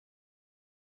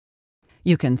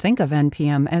You can think of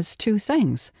NPM as two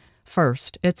things.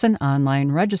 First, it's an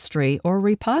online registry or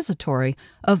repository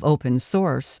of open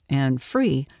source and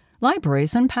free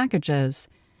libraries and packages.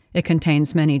 It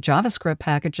contains many JavaScript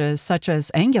packages such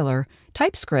as Angular,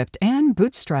 TypeScript, and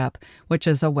Bootstrap, which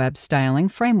is a web styling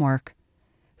framework.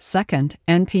 Second,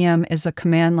 NPM is a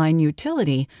command line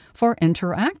utility for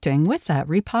interacting with that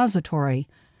repository.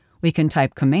 We can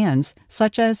type commands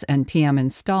such as npm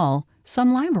install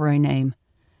some library name.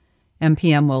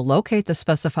 NPM will locate the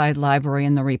specified library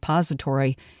in the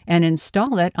repository and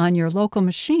install it on your local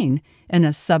machine in a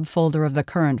subfolder of the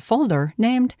current folder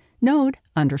named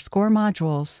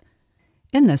node_modules.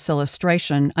 In this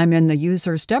illustration, I'm in the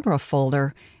user's Deborah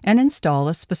folder and install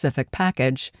a specific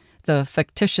package, the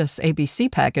fictitious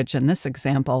ABC package in this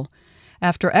example.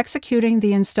 After executing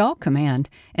the install command,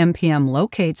 NPM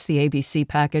locates the ABC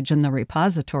package in the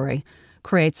repository,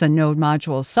 creates a node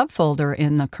module subfolder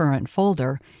in the current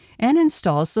folder, and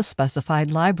installs the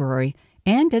specified library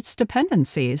and its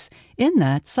dependencies in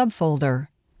that subfolder.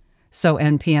 So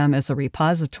NPM is a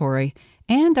repository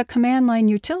and a command line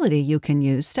utility you can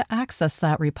use to access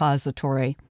that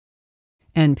repository.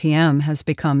 NPM has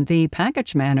become the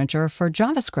package manager for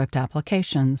JavaScript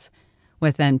applications.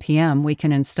 With NPM, we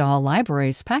can install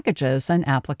libraries, packages, and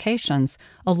applications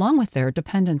along with their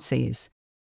dependencies.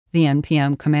 The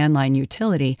NPM command line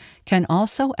utility can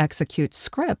also execute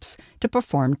scripts to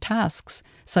perform tasks,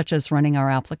 such as running our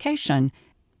application.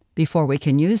 Before we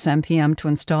can use NPM to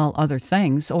install other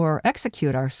things or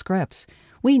execute our scripts,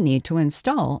 we need to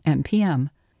install NPM.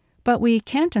 But we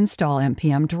can't install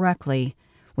NPM directly.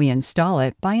 We install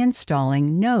it by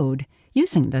installing Node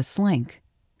using this link.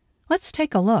 Let's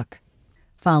take a look.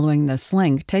 Following this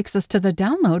link takes us to the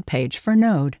download page for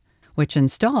Node, which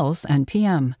installs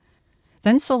NPM.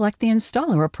 Then select the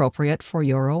installer appropriate for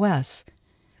your OS.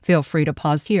 Feel free to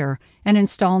pause here and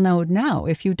install Node now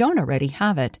if you don't already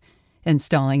have it.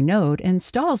 Installing Node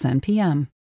installs NPM.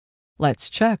 Let's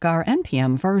check our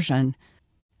NPM version.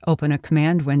 Open a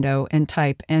command window and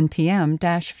type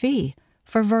npm-v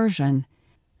for version.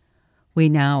 We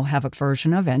now have a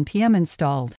version of NPM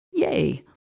installed. Yay!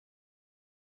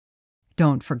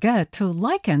 Don't forget to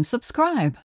like and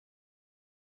subscribe.